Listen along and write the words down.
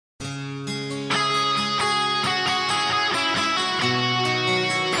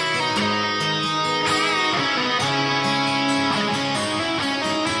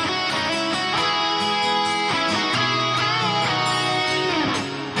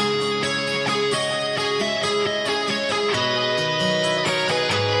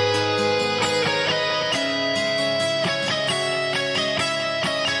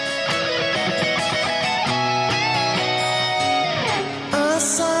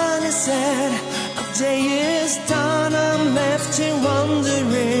said, our day is done. I'm left here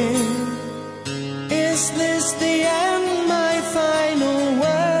wondering, is this the end? My final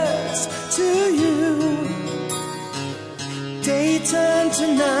words to you. Day turned to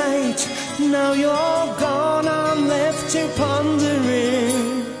night, now you're gone. I'm left here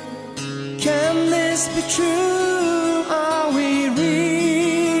pondering, can this be true? Are we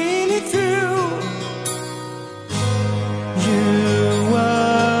really through? You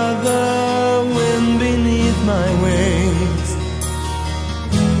were the wind beneath my wings,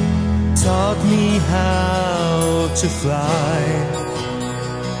 taught me how to fly.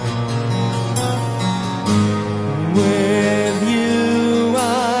 With you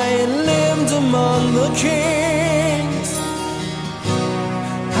I lived among the kings.